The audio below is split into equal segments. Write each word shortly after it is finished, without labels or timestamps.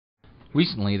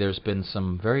Recently, there's been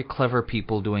some very clever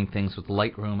people doing things with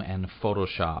Lightroom and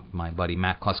Photoshop. My buddy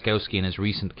Matt Kloskowski in his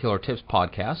recent Killer Tips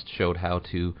podcast showed how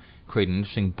to create an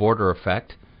interesting border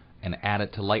effect and add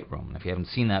it to Lightroom. And if you haven't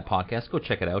seen that podcast, go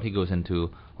check it out. He goes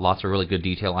into lots of really good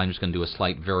detail. I'm just going to do a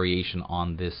slight variation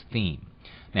on this theme.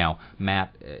 Now,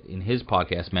 Matt, in his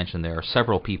podcast, mentioned there are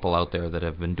several people out there that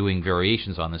have been doing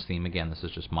variations on this theme. Again, this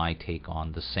is just my take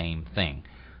on the same thing.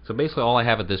 So basically all I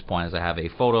have at this point is I have a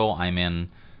photo. I'm in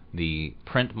the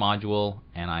print module,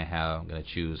 and I'm going to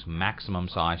choose maximum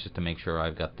size just to make sure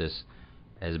I've got this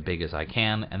as big as I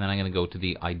can, and then I'm going to go to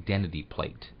the identity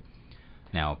plate.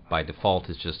 Now, by default,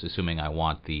 it's just assuming I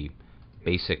want the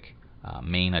basic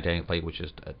main identity plate, which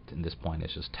is at this point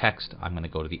is just text. I'm going to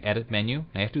go to the edit menu.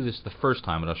 Now, I have to do this the first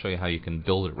time, but I'll show you how you can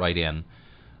build it right in.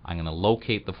 I'm going to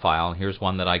locate the file. Here's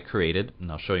one that I created,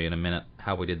 and I'll show you in a minute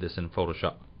how we did this in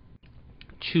Photoshop.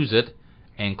 Choose it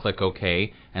and click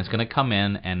OK, and it's going to come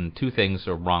in, and two things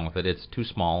are wrong with it. It's too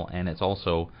small, and it's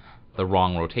also the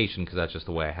wrong rotation because that's just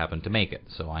the way I happen to make it.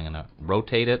 So I'm going to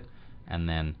rotate it and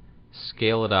then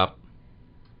scale it up,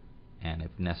 and if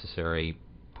necessary,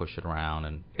 push it around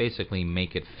and basically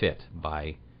make it fit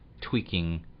by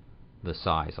tweaking the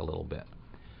size a little bit.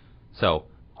 So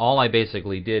all I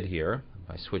basically did here, if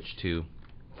I switch to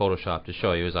Photoshop to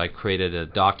show you, is I created a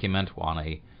document on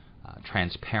a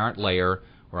transparent layer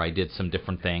where I did some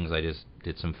different things. I just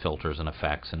did some filters and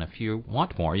effects, and if you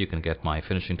want more, you can get my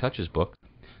Finishing Touches book.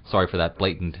 Sorry for that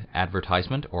blatant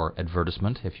advertisement, or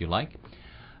advertisement if you like.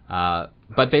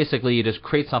 But basically you just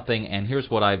create something, and here's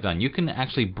what I've done. You can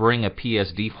actually bring a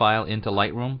PSD file into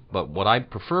Lightroom, but what I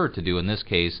prefer to do in this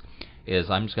case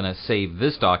is I'm just going to save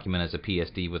this document as a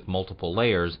PSD with multiple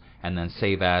layers, and then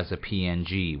save as a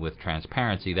PNG with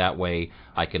transparency. That way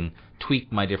I can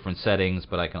tweak my different settings,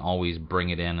 but I can always bring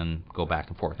it in and go back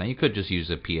and forth. Now, you could just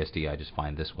use a PSD. I just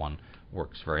find this one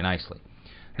works very nicely.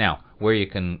 Now, where you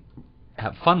can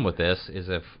have fun with this is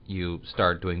if you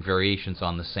start doing variations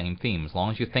on the same theme. As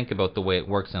long as you think about the way it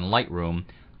works in Lightroom,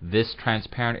 this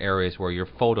transparent area is where your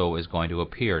photo is going to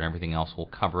appear, and everything else will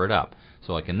cover it up.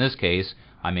 So like in this case,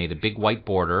 I made a big white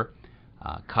border,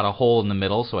 cut a hole in the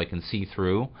middle so I can see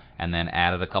through, and then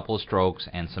added a couple of strokes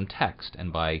and some text.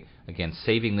 And by, again,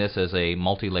 saving this as a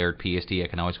multi-layered PSD, I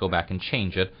can always go back and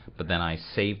change it, but then I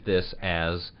saved this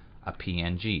as a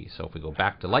PNG. So if we go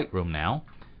back to Lightroom now,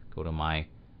 go to my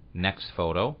next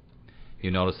photo, you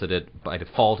notice that it by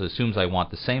default assumes I want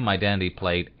the same identity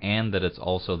plate and that it's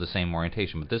also the same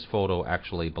orientation, but this photo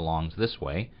actually belongs this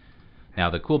way. Now,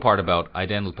 the cool part about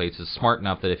identity plates is smart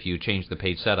enough that if you change the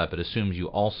page setup, it assumes you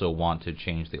also want to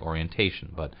change the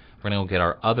orientation. But we're going to go get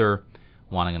our other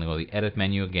one. I'm going to go to the edit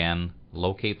menu again,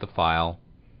 locate the file.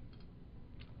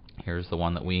 Here's the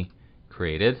one that we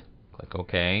created. Click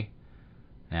OK.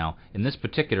 Now, in this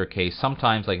particular case,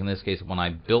 sometimes, like in this case, when I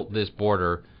built this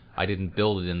border, I didn't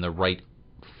build it in the right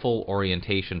full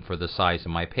orientation for the size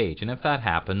of my page. And if that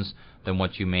happens, then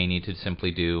what you may need to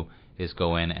simply do is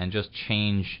go in and just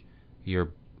change your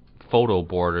photo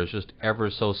borders just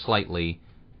ever so slightly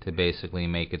to basically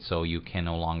make it so you can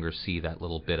no longer see that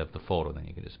little bit of the photo. Then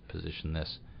you can just position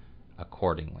this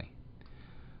accordingly.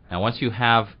 Now, once you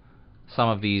have some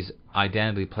of these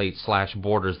identity plate /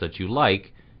 borders that you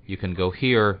like, you can go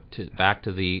here to back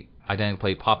to the identity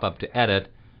plate pop-up to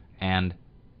edit and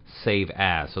save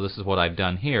as. So this is what I've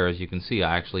done here. As you can see,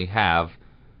 I actually have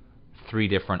 3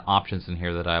 different options in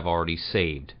here that I've already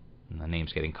saved. And the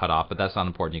name's getting cut off, but that's not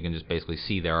important. You can just basically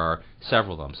see there are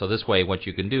several of them. So this way, what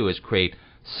you can do is create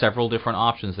several different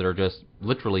options that are just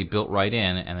literally built right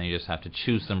in, and then you just have to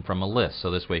choose them from a list.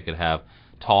 So this way you could have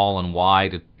tall and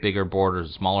wide, bigger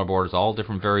borders, smaller borders, all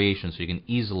different variations, so you can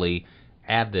easily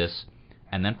add this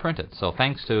and then print it. So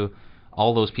thanks to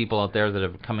all those people out there that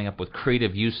are coming up with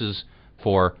creative uses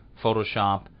for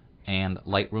Photoshop and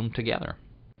Lightroom together.